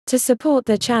To support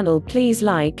the channel, please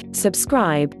like,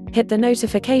 subscribe, hit the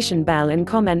notification bell and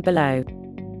comment below.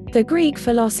 The Greek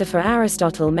philosopher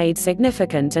Aristotle made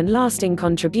significant and lasting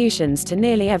contributions to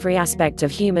nearly every aspect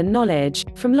of human knowledge,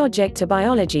 from logic to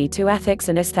biology to ethics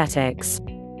and aesthetics.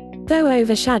 Though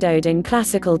overshadowed in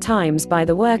classical times by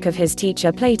the work of his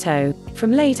teacher Plato,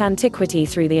 from late antiquity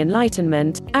through the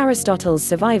Enlightenment, Aristotle's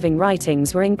surviving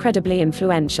writings were incredibly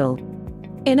influential.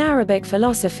 In Arabic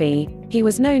philosophy, he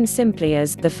was known simply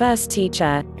as the first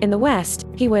teacher. In the West,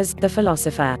 he was the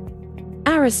philosopher.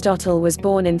 Aristotle was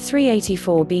born in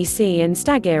 384 BC in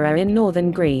Stagira in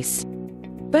northern Greece.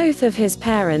 Both of his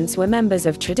parents were members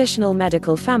of traditional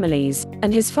medical families,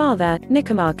 and his father,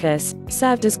 Nicomachus,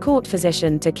 served as court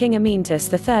physician to King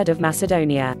Amyntas III of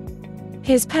Macedonia.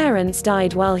 His parents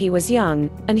died while he was young,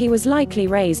 and he was likely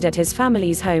raised at his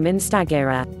family's home in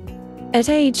Stagira. At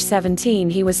age 17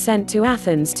 he was sent to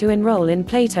Athens to enroll in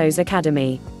Plato's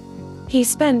academy. He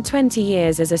spent 20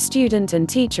 years as a student and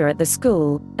teacher at the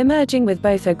school, emerging with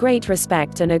both a great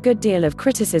respect and a good deal of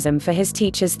criticism for his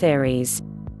teacher's theories.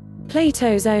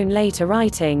 Plato's own later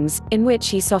writings, in which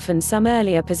he softened some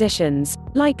earlier positions,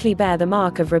 likely bear the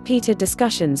mark of repeated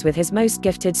discussions with his most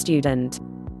gifted student.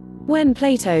 When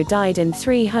Plato died in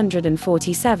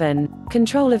 347,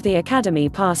 control of the academy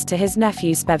passed to his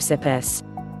nephew Speusippus.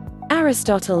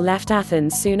 Aristotle left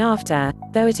Athens soon after,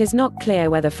 though it is not clear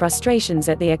whether frustrations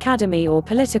at the academy or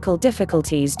political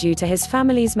difficulties due to his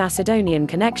family's Macedonian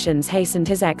connections hastened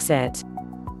his exit.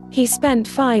 He spent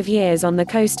 5 years on the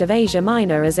coast of Asia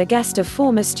Minor as a guest of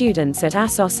former students at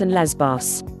Assos and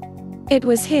Lesbos. It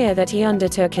was here that he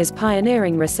undertook his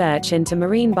pioneering research into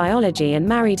marine biology and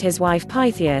married his wife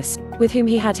Pythias, with whom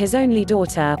he had his only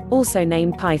daughter, also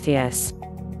named Pythias.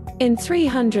 In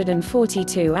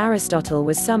 342 Aristotle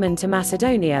was summoned to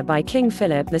Macedonia by King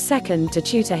Philip II to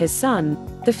tutor his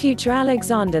son, the future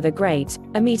Alexander the Great,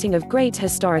 a meeting of great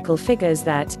historical figures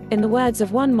that, in the words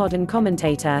of one modern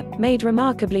commentator, made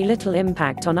remarkably little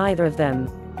impact on either of them.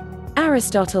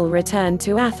 Aristotle returned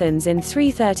to Athens in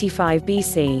 335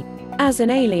 BC. As an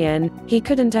alien, he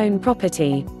couldn't own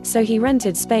property, so he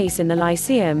rented space in the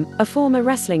Lyceum, a former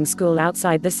wrestling school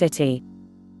outside the city.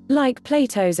 Like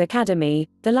Plato's academy,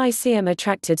 the Lyceum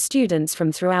attracted students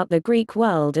from throughout the Greek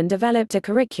world and developed a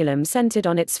curriculum centered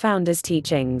on its founder's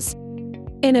teachings.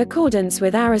 In accordance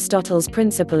with Aristotle's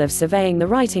principle of surveying the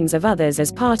writings of others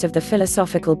as part of the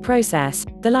philosophical process,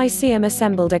 the Lyceum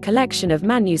assembled a collection of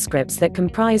manuscripts that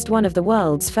comprised one of the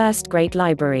world's first great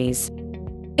libraries.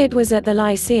 It was at the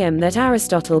Lyceum that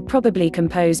Aristotle probably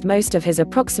composed most of his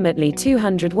approximately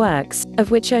 200 works, of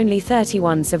which only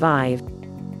 31 survive.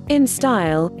 In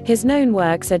style, his known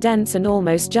works are dense and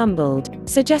almost jumbled,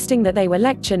 suggesting that they were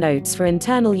lecture notes for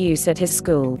internal use at his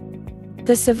school.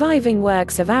 The surviving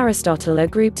works of Aristotle are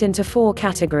grouped into 4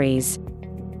 categories.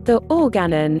 The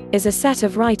Organon is a set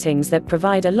of writings that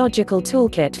provide a logical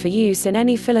toolkit for use in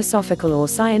any philosophical or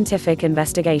scientific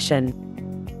investigation.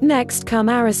 Next come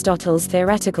Aristotle's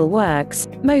theoretical works,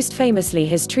 most famously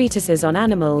his treatises on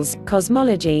animals,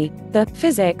 cosmology, the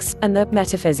physics, and the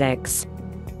metaphysics.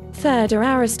 Third are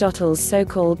Aristotle's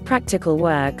so-called practical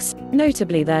works,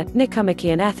 notably the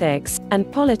Nicomachean Ethics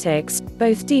and Politics,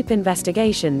 both deep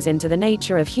investigations into the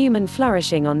nature of human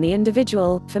flourishing on the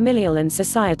individual, familial and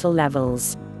societal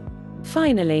levels.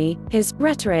 Finally, his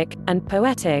Rhetoric and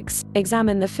Poetics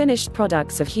examine the finished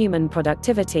products of human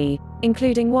productivity,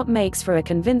 including what makes for a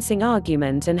convincing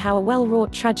argument and how a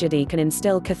well-wrought tragedy can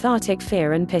instill cathartic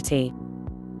fear and pity.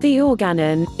 The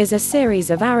Organon is a series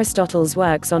of Aristotle's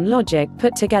works on logic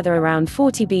put together around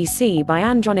 40 BC by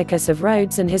Andronicus of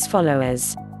Rhodes and his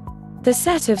followers. The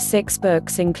set of 6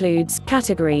 books includes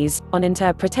Categories, on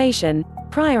interpretation,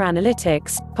 Prior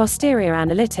analytics, Posterior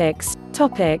analytics,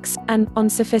 Topics, and on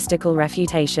sophistical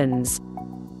refutations.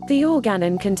 The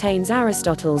Organon contains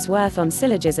Aristotle's work on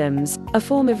syllogisms, a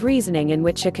form of reasoning in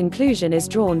which a conclusion is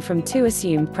drawn from 2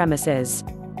 assumed premises.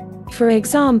 For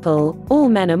example, all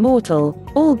men are mortal,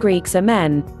 all Greeks are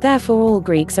men, therefore all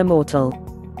Greeks are mortal.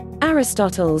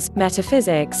 Aristotle's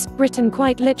Metaphysics, written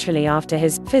quite literally after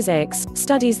his Physics,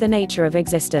 studies the nature of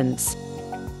existence.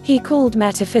 He called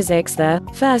metaphysics the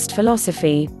first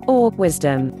philosophy, or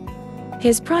wisdom.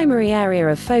 His primary area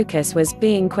of focus was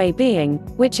being qua being,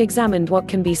 which examined what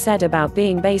can be said about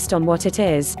being based on what it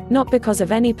is, not because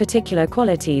of any particular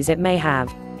qualities it may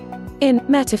have. In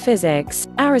Metaphysics,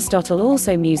 Aristotle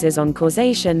also muses on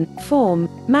causation, form,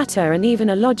 matter and even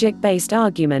a logic-based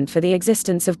argument for the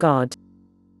existence of God.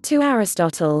 To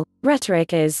Aristotle,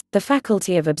 rhetoric is the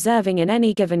faculty of observing in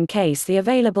any given case the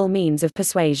available means of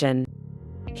persuasion.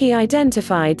 He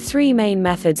identified 3 main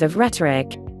methods of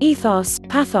rhetoric: ethos,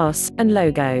 pathos, and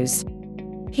logos.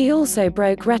 He also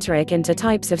broke rhetoric into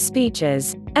types of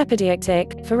speeches: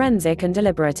 epideictic, forensic and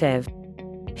deliberative.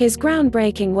 His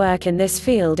groundbreaking work in this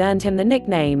field earned him the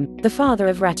nickname, the father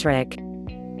of rhetoric.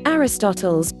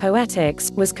 Aristotle's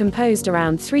Poetics was composed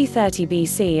around 330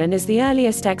 BC and is the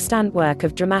earliest extant work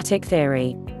of dramatic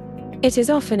theory. It is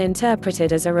often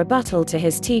interpreted as a rebuttal to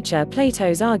his teacher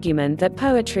Plato's argument that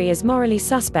poetry is morally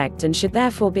suspect and should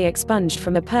therefore be expunged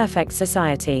from a perfect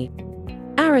society.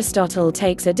 Aristotle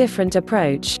takes a different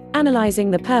approach,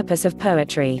 analyzing the purpose of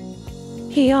poetry.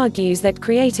 He argues that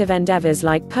creative endeavors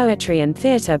like poetry and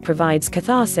theater provides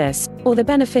catharsis, or the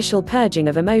beneficial purging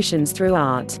of emotions through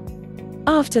art.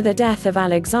 After the death of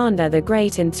Alexander the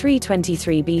Great in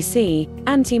 323 BC,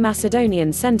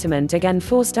 anti-Macedonian sentiment again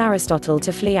forced Aristotle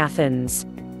to flee Athens.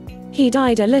 He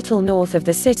died a little north of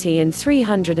the city in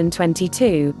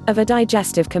 322, of a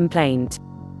digestive complaint.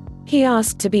 He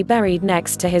asked to be buried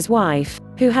next to his wife,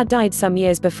 who had died some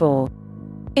years before.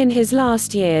 In his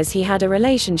last years he had a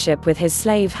relationship with his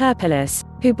slave Herpylus,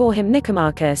 who bore him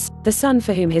Nicomachus, the son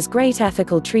for whom his great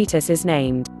ethical treatise is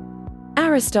named.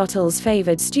 Aristotle's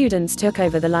favored students took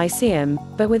over the Lyceum,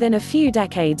 but within a few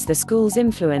decades the school's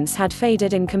influence had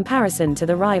faded in comparison to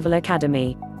the rival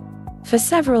academy. For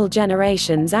several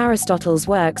generations Aristotle's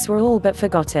works were all but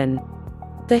forgotten.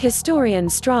 The historian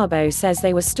Strabo says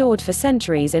they were stored for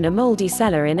centuries in a moldy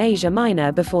cellar in Asia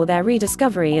Minor before their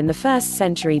rediscovery in the 1st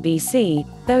century BC,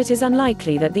 though it is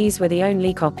unlikely that these were the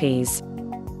only copies.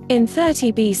 In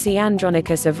 30 BC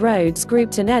Andronicus of Rhodes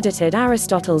grouped and edited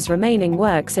Aristotle's remaining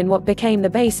works in what became the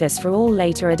basis for all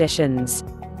later editions.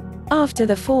 After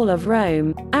the fall of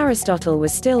Rome, Aristotle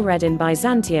was still read in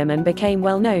Byzantium and became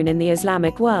well known in the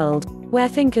Islamic world, where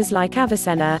thinkers like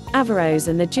Avicenna, Averroes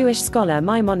and the Jewish scholar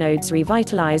Maimonides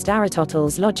revitalized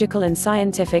Aristotle's logical and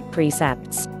scientific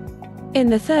precepts. In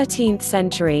the 13th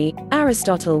century,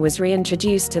 Aristotle was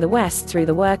reintroduced to the West through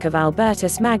the work of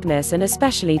Albertus Magnus and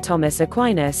especially Thomas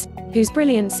Aquinas, whose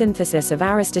brilliant synthesis of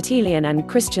Aristotelian and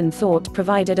Christian thought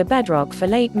provided a bedrock for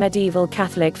late medieval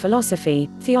Catholic philosophy,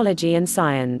 theology and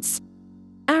science.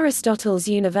 Aristotle's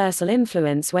universal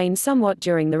influence waned somewhat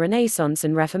during the Renaissance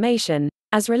and Reformation,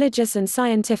 as religious and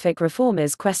scientific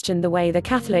reformers questioned the way the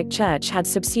Catholic Church had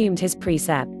subsumed his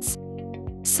precepts.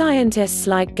 Scientists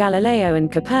like Galileo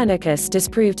and Copernicus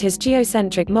disproved his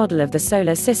geocentric model of the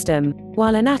solar system,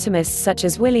 while anatomists such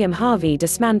as William Harvey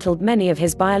dismantled many of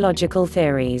his biological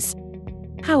theories.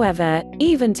 However,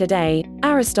 even today,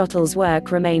 Aristotle's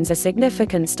work remains a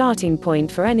significant starting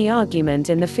point for any argument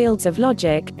in the fields of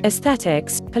logic,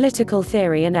 aesthetics, political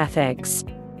theory and ethics.